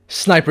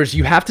Snipers,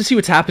 you have to see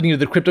what's happening to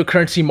the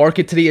cryptocurrency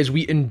market today as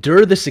we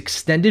endure this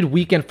extended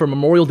weekend for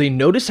Memorial Day.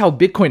 Notice how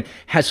Bitcoin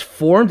has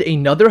formed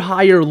another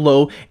higher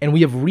low, and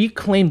we have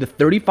reclaimed the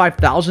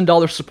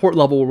 $35,000 support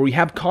level where we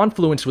have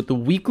confluence with the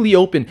weekly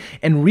open,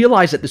 and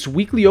realize that this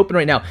weekly open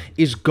right now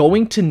is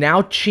going to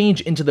now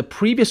change into the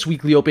previous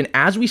weekly open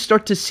as we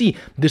start to see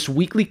this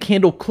weekly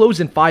candle close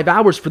in 5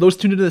 hours. For those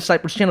tuned into the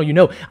Snipers channel, you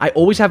know I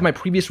always have my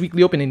previous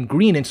weekly open in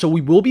green, and so we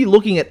will be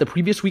looking at the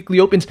previous weekly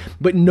opens.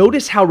 But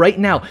notice how right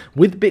now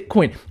with Bitcoin,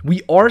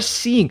 we are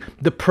seeing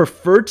the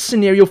preferred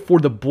scenario for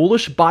the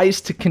bullish bias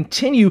to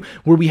continue,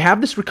 where we have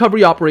this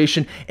recovery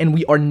operation and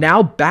we are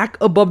now back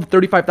above the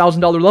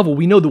 $35,000 level.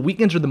 We know the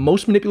weekends are the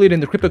most manipulated in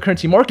the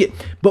cryptocurrency market,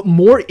 but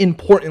more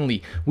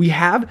importantly, we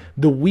have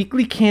the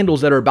weekly candles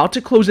that are about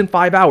to close in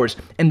 5 hours,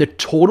 and the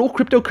total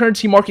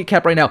cryptocurrency market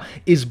cap right now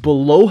is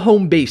below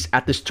home base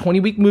at this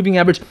 20-week moving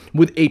average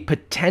with a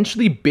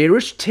potentially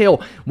bearish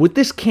tail. With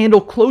this candle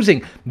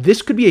closing,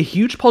 this could be a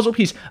huge puzzle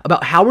piece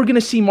about how we're going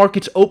to see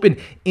markets open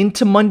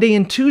into Monday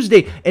and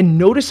Tuesday. And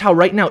notice how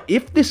right now,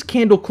 if this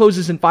candle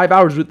closes in 5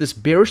 hours with this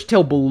bearish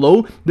tail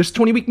below this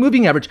 20-week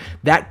moving average,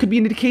 that could be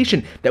an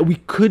indication that we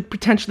could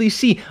potentially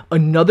see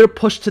another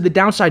push to the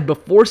downside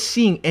before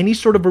seeing any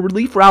sort of a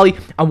relief rally.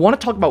 I want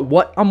to talk about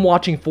what I'm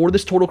watching for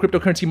this total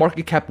cryptocurrency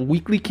market cap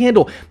weekly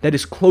candle that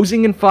is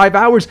closing in 5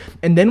 hours,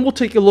 and then we'll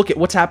take a look at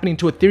what's happening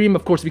to Ethereum,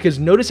 of course, because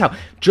notice how,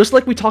 just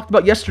like we talked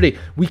about yesterday,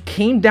 we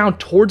came down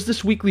towards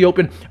this weekly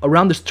open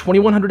around this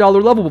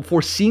 $2,100 level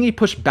before seeing a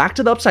push back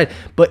to the upside.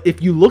 But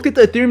if you looked at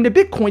the Ethereum to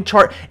Bitcoin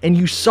chart and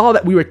you saw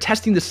that we were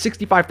testing the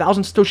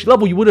 65,000 Satoshi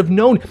level, you would have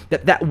known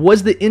that that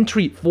was the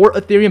entry for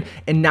Ethereum.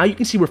 And now you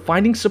can see we're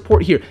finding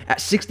support here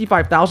at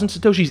 65,000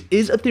 Satoshis.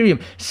 Is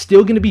Ethereum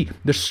still going to be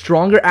the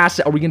stronger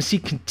asset? Are we going to see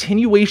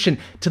continuation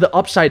to the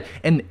upside?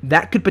 And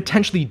that could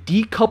potentially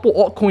decouple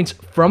altcoins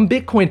from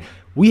Bitcoin.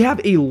 We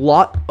have a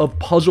lot of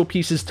puzzle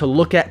pieces to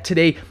look at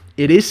today.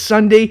 It is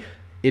Sunday.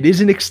 It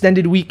is an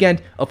extended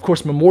weekend. Of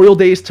course, Memorial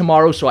Day is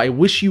tomorrow, so I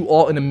wish you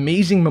all an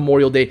amazing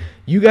Memorial Day.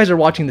 You guys are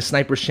watching the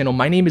Snipers channel.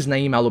 My name is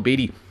Naeem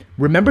Al-Obeidi.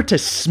 Remember to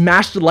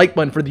smash the like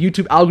button for the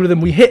YouTube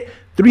algorithm. We hit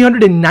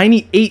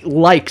 398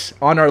 likes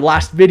on our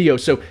last video,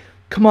 so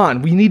come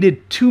on, we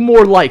needed 2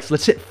 more likes.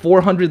 Let's hit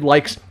 400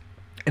 likes.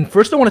 And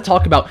first I want to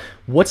talk about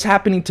what's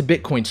happening to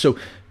Bitcoin. So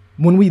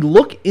when we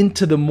look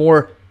into the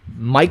more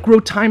micro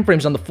time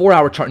frames on the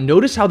 4-hour chart,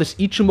 notice how this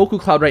Ichimoku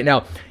cloud right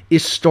now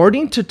is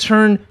starting to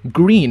turn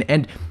green,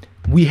 and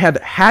we have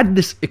had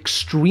this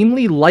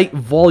extremely light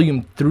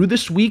volume through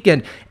this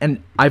weekend.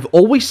 And I've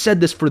always said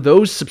this for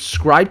those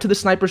subscribed to the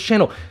Snipers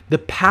channel, the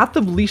path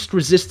of least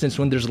resistance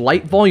when there's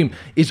light volume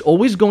is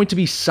always going to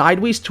be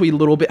sideways to a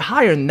little bit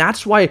higher. And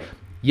that's why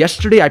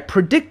yesterday I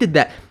predicted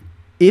that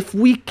if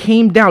we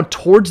came down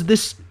towards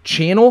this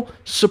channel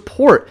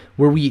support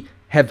where we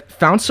have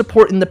found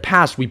support in the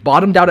past, we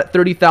bottomed out at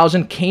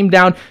 30,000, came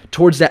down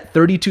towards that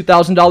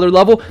 $32,000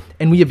 level,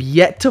 and we have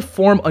yet to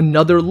form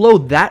another low.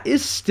 That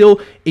is still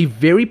a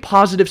very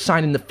positive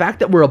sign. And the fact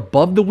that we're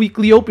above the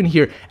weekly open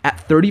here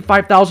at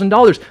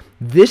 $35,000,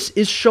 this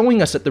is showing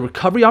us that the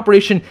recovery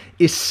operation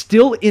is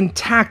still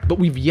intact, but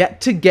we've yet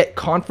to get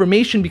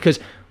confirmation because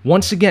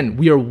once again,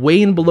 we are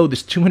way in below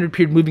this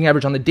 200-period moving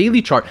average on the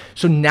daily chart.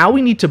 So now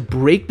we need to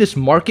break this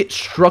market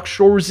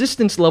structural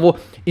resistance level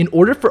in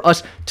order for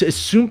us to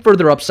assume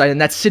further upside, and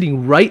that's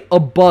sitting right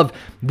above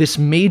this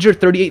major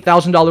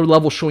 $38,000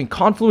 level, showing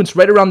confluence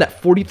right around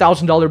that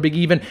 $40,000 big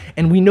even.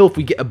 And we know if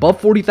we get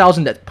above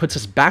 40,000, that puts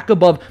us back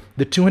above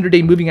the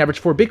 200-day moving average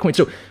for Bitcoin.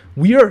 So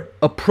we are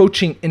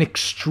approaching an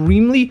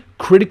extremely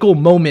critical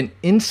moment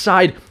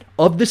inside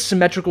of this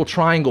symmetrical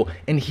triangle.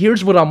 And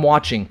here's what I'm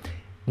watching.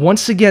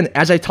 Once again,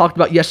 as I talked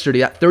about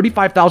yesterday, that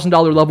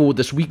 $35,000 level with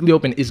this weekly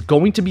open is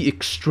going to be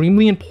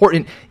extremely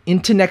important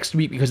into next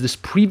week because this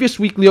previous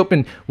weekly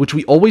open, which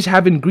we always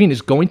have in green, is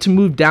going to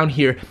move down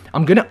here.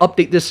 I'm going to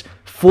update this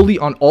fully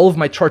on all of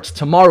my charts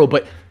tomorrow,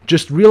 but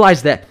just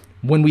realize that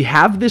when we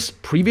have this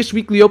previous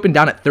weekly open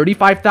down at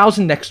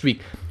 35,000 next week,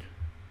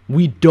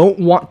 we don't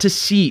want to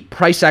see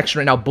price action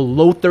right now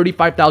below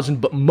 35,000,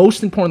 but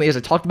most importantly, as I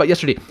talked about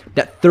yesterday,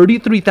 that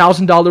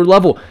 $33,000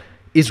 level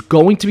is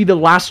going to be the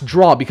last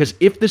draw, because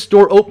if this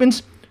door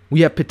opens,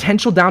 we have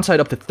potential downside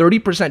up to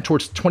 30%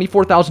 towards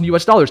 24,000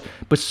 US dollars.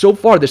 But so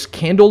far, this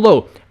candle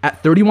low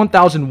at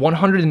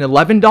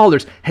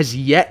 $31,111 has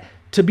yet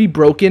to be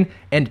broken.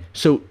 And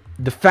so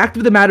the fact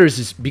of the matter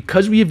is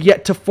because we have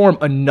yet to form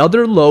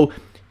another low,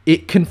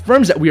 it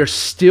confirms that we are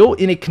still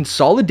in a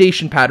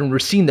consolidation pattern. We're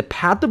seeing the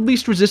path of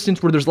least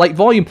resistance where there's light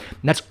volume,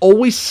 and that's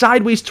always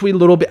sideways to a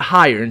little bit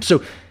higher. And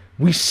so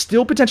we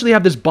still potentially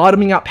have this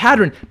bottoming out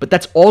pattern, but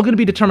that's all going to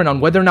be determined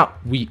on whether or not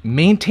we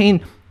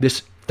maintain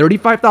this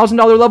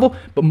 $35,000 level,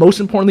 but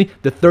most importantly,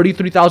 the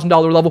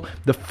 $33,000 level.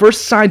 The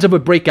first signs of a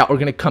breakout are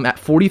going to come at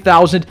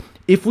 40,000.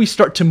 If we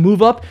start to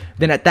move up,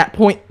 then at that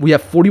point, we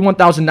have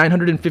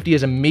 41,950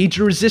 as a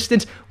major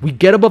resistance. We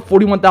get above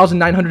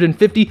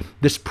 41,950.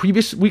 This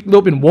previous weekly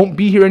open won't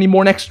be here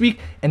anymore next week,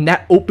 and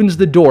that opens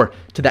the door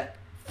to that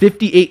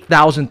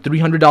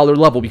 $58,300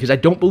 level, because I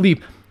don't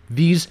believe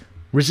these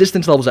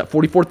resistance levels at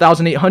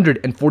 44,800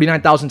 and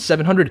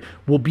 49,700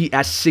 will be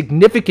as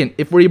significant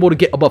if we're able to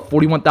get above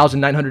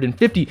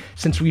 41,950,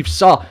 since we've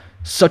saw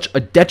such a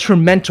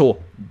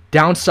detrimental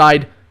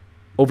downside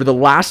over the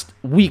last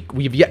week.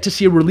 We've yet to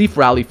see a relief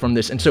rally from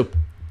this. And so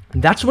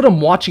that's what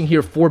I'm watching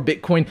here for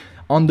Bitcoin.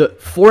 On the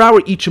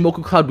 4-hour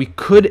Ichimoku cloud, we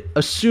could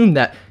assume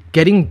that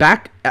getting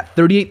back at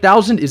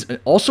 38,000 is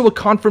also a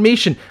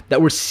confirmation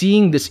that we're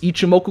seeing this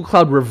Ichimoku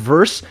cloud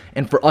reverse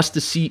and for us to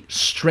see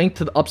strength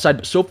to the upside.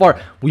 But so far,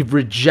 we've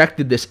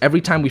rejected this every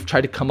time we've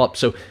tried to come up.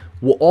 So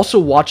we'll also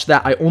watch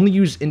that. I only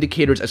use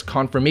indicators as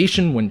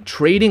confirmation when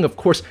trading. Of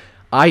course,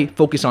 I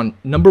focus on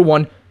number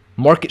 1,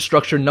 market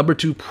structure, number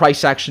 2,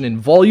 price action and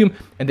volume,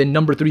 and then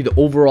number 3, the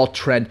overall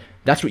trend.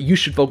 That's what you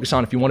should focus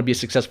on if you want to be a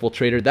successful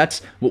trader.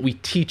 That's what we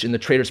teach in the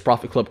Traders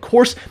Profit Club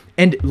course.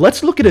 And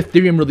let's look at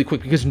Ethereum really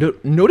quick, because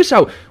notice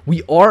how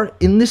we are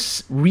in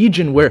this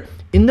region where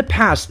in the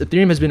past,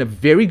 Ethereum has been a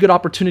very good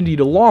opportunity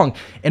to long.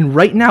 And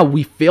right now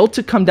we failed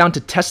to come down to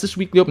test this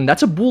weekly open.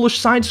 That's a bullish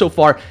sign so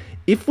far.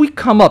 If we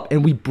come up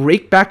and we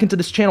break back into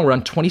this channel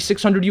around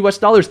 $2,600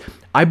 US,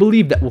 I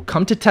believe that we'll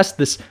come to test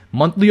this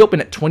monthly open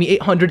at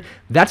 2,800.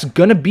 That's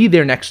going to be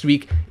there next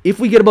week. If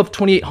we get above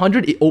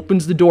 2,800, it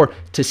opens the door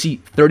to see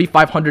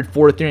 3,500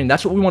 for Ethereum.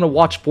 That's what we want to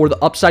watch for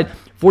the upside.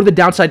 For the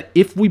downside,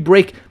 if we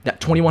break that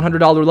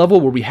 $2,100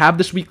 level where we have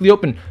this weekly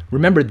open,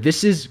 remember,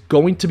 this is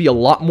going to be a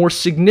lot more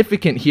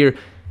significant here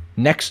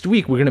next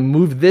week. We're going to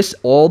move this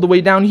all the way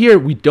down here.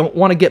 We don't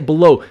want to get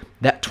below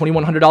that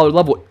 $2,100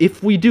 level.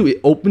 If we do, it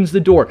opens the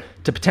door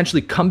to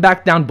potentially come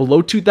back down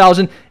below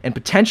 2,000 and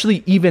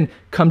potentially even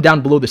come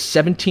down below the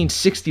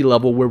 1,760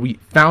 level where we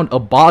found a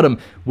bottom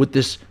with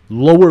this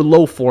lower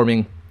low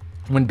forming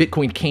when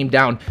Bitcoin came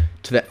down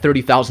to that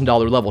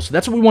 $30,000 level. So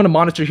that's what we want to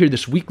monitor here,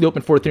 this weekly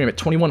open for Ethereum at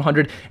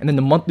 2,100, and then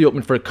the monthly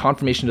open for a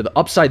confirmation to the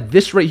upside.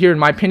 This right here, in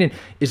my opinion,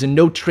 is a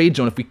no trade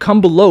zone. If we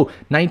come below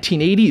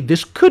 1980,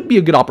 this could be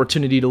a good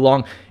opportunity to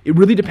long. It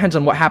really depends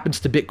on what happens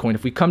to Bitcoin.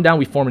 If we come down,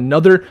 we form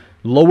another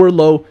lower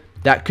low,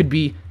 that could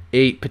be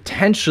a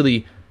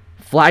potentially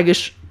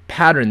flaggish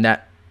pattern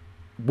that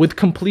with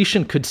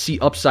completion could see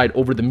upside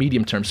over the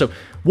medium term. So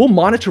we'll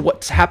monitor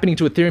what's happening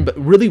to Ethereum, but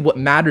really what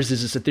matters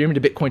is this Ethereum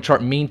to Bitcoin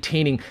chart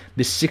maintaining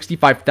this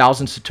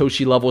 65,000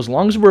 Satoshi level. As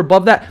long as we're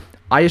above that,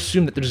 I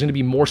assume that there's going to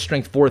be more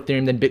strength for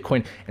Ethereum than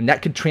Bitcoin, and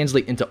that could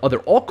translate into other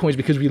altcoins,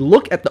 because we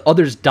look at the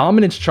others'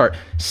 dominance chart,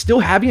 still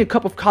having a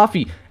cup of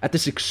coffee at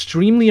this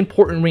extremely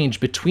important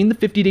range between the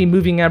 50-day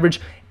moving average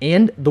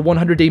and the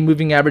 100-day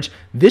moving average.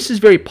 This is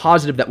very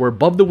positive that we're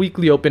above the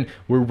weekly open.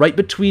 We're right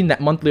between that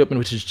monthly open,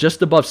 which is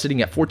just above,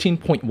 sitting at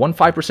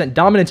 14.15%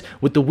 dominance,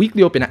 with the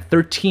weekly open at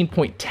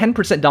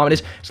 13.10%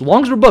 dominance. As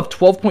long as we're above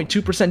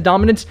 12.2%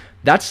 dominance,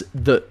 that's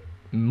the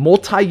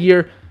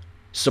multi-year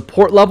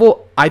support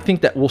level. I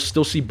think that we'll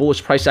still see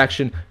bullish price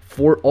action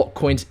for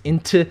altcoins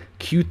into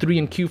Q3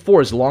 and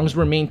Q4 as long as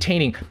we're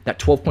maintaining that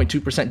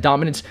 12.2%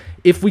 dominance.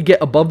 If we get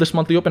above this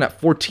monthly open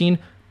at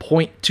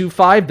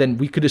 14.25, then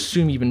we could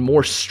assume even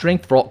more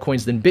strength for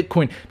altcoins than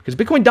Bitcoin, because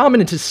Bitcoin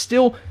dominance is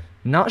still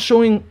not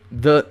showing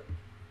the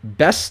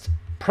best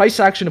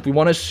price action if we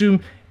want to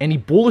assume any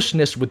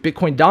bullishness with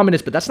Bitcoin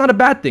dominance, but that's not a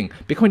bad thing.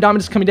 Bitcoin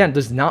dominance coming down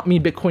does not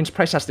mean Bitcoin's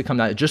price has to come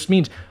down. It just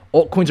means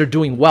altcoins are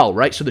doing well,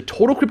 right? So the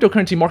total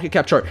cryptocurrency market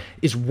cap chart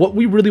is what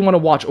we really want to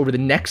watch over the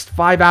next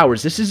 5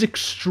 hours. This is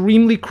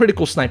extremely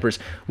critical, snipers.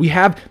 We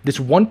have this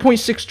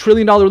 $1.6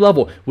 trillion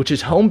level, which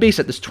is home base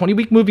at this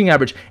 20-week moving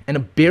average, and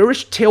a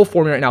bearish tail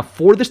forming right now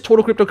for this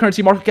total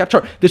cryptocurrency market cap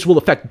chart. This will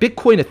affect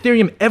Bitcoin,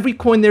 Ethereum, every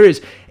coin there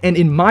is. And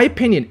in my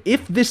opinion,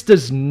 if this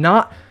does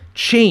not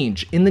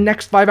change in the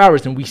next 5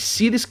 hours and we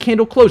see this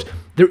candle close,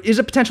 there is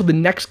a potential the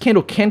next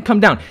candle can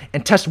come down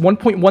and test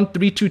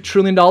 $1.132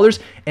 trillion.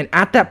 And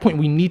at that point,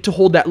 we need to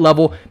hold that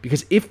level,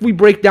 because if we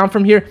break down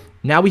from here,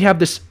 now we have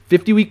this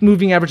 50-week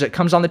moving average that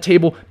comes on the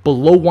table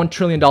below $1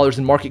 trillion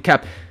in market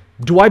cap.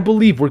 Do I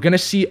believe we're going to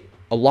see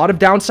a lot of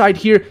downside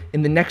here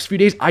in the next few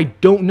days? I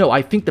don't know.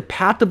 I think the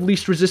path of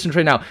least resistance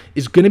right now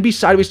is going to be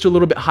sideways to a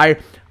little bit higher.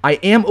 I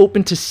am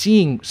open to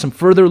seeing some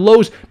further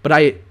lows, but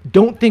I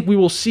don't think we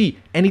will see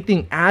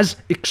anything as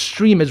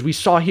extreme as we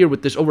saw here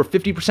with this over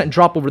 50%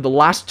 drop over the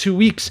last 2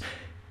 weeks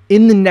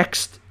in the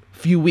next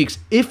few weeks.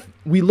 If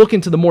we look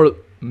into the more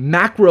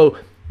macro,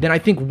 then I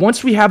think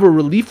once we have a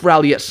relief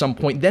rally at some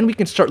point, then we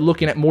can start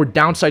looking at more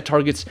downside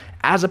targets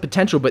as a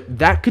potential, but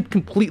that could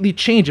completely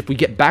change if we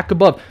get back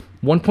above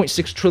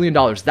 $1.6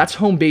 trillion. That's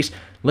home base.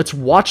 Let's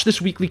watch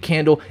this weekly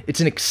candle. It's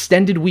an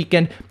extended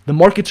weekend. The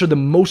markets are the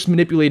most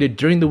manipulated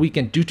during the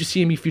weekend due to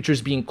CME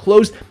futures being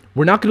closed.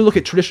 We're not going to look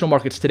at traditional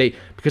markets today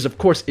because, of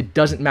course, it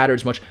doesn't matter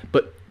as much.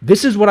 But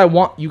this is what I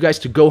want you guys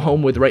to go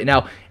home with right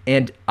now.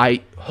 And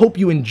I hope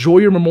you enjoy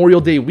your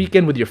Memorial Day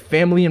weekend with your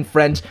family and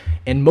friends.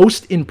 And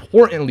most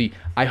importantly,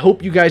 I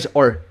hope you guys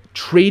are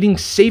trading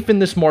safe in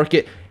this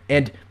market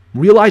and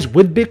realize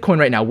with Bitcoin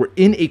right now, we're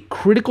in a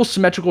critical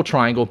symmetrical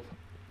triangle.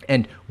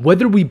 And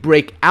whether we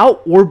break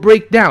out or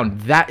break down,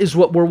 that is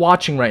what we're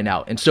watching right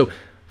now. And so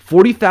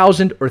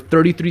 40,000 or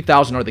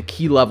 33,000 are the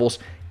key levels.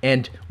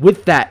 And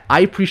with that, I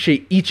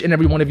appreciate each and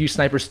every one of you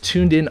snipers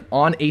tuned in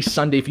on a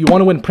Sunday. If you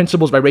want to win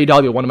Principles by Ray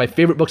Dalio, one of my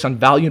favorite books on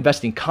value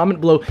investing, comment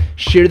below,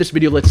 share this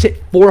video. Let's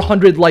hit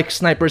 400 likes,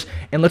 snipers,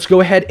 and let's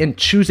go ahead and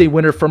choose a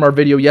winner from our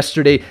video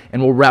yesterday,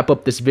 and we'll wrap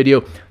up this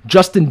video.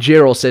 Justin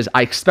Gerald says,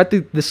 I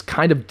expected this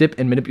kind of dip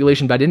in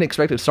manipulation, but I didn't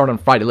expect it to start on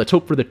Friday. Let's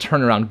hope for the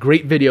turnaround.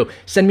 Great video.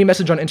 Send me a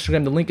message on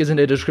Instagram. The link is in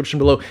the description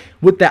below.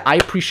 With that, I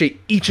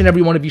appreciate each and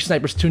every one of you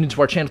snipers tuned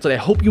into our channel today. I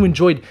hope you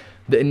enjoyed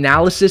the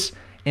analysis.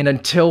 And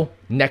until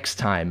next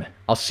time,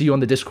 I'll see you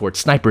on the Discord.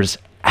 Snipers